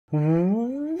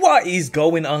What is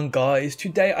going on, guys?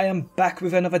 Today I am back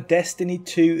with another Destiny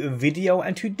 2 video,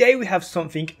 and today we have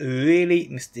something really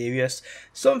mysterious,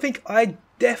 something I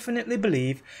definitely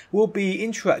believe will be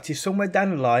interactive somewhere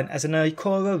down the line as an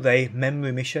Ikora Rey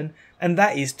memory mission, and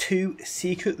that is 2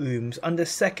 secret rooms on the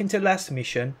second to last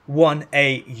mission,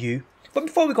 1AU. But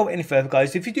before we go any further,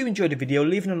 guys, if you do enjoy the video,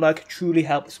 leaving a like truly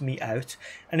helps me out,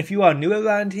 and if you are new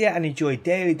around here and enjoy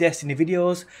daily Destiny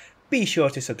videos, be sure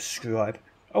to subscribe.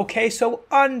 Okay, so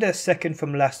on the second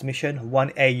from last mission,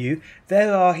 1AU,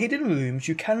 there are hidden rooms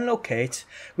you can locate,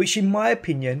 which in my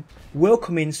opinion will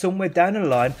come in somewhere down the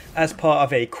line as part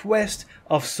of a quest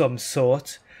of some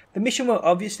sort. The mission will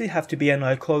obviously have to be an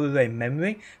Ikora Rey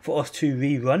memory for us to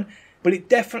rerun, but it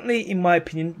definitely, in my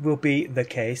opinion, will be the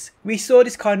case. We saw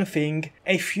this kind of thing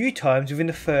a few times within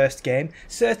the first game.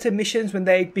 Certain missions, when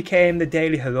they became the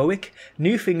daily heroic,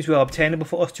 new things were obtainable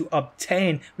for us to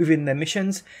obtain within their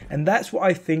missions, and that's what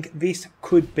I think this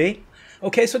could be.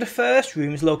 Okay, so the first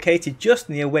room is located just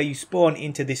near where you spawn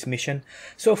into this mission,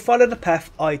 so follow the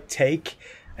path I take,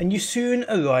 and you soon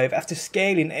arrive after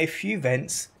scaling a few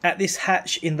vents at this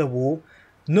hatch in the wall.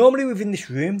 Normally within this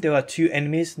room there are 2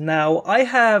 enemies. Now I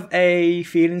have a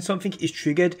feeling something is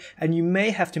triggered and you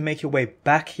may have to make your way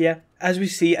back here, as we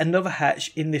see another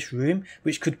hatch in this room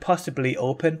which could possibly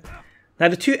open. Now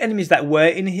the 2 enemies that were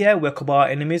in here were Cabal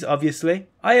enemies, obviously.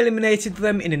 I eliminated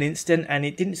them in an instant and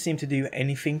it didn't seem to do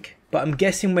anything, but I'm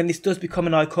guessing when this does become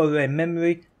an Ikora Rey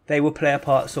memory, they will play a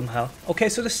part somehow. Okay,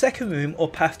 so the second room, or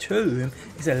path to a room,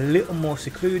 is a little more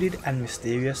secluded and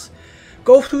mysterious.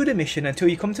 Go through the mission until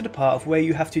you come to the part of where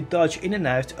you have to dodge in and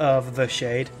out of the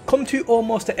shade. Come to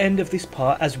almost the end of this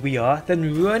part as we are,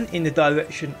 then run in the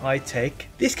direction I take.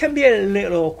 This can be a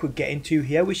little awkward getting to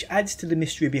here, which adds to the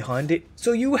mystery behind it.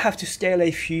 So you will have to scale a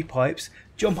few pipes,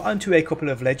 jump onto a couple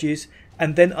of ledges,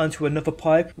 and then onto another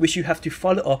pipe which you have to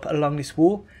follow up along this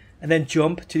wall, and then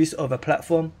jump to this other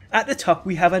platform. At the top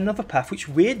we have another path which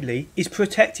weirdly is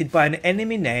protected by an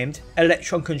enemy named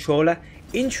Electron Controller.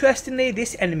 Interestingly,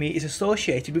 this enemy is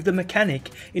associated with the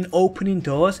mechanic in opening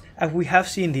doors, and we have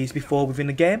seen these before within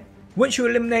the game. Once you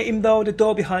eliminate him though, the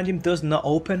door behind him does not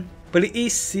open, but it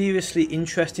is seriously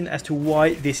interesting as to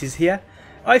why this is here.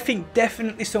 I think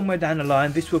definitely somewhere down the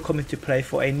line this will come into play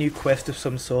for a new quest of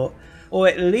some sort, or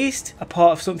at least a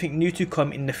part of something new to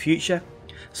come in the future.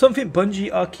 Something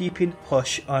Bungie are keeping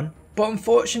hush on. But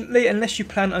unfortunately, unless you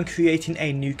plan on creating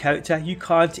a new character, you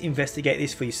can't investigate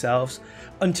this for yourselves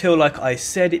until, like I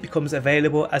said, it becomes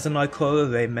available as an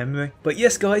Ikora Rey memory. But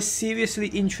yes guys, seriously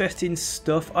interesting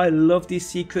stuff. I love these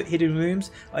secret hidden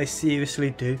rooms, I seriously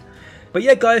do. But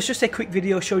yeah guys, just a quick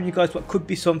video showing you guys what could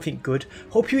be something good.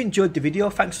 Hope you enjoyed the video,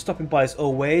 thanks for stopping by as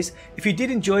always. If you did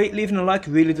enjoy it, leaving a like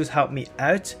really does help me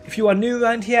out. If you are new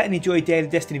around here and enjoy daily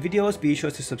Destiny videos, be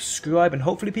sure to subscribe, and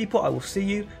hopefully people, I will see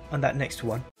you on that next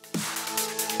one.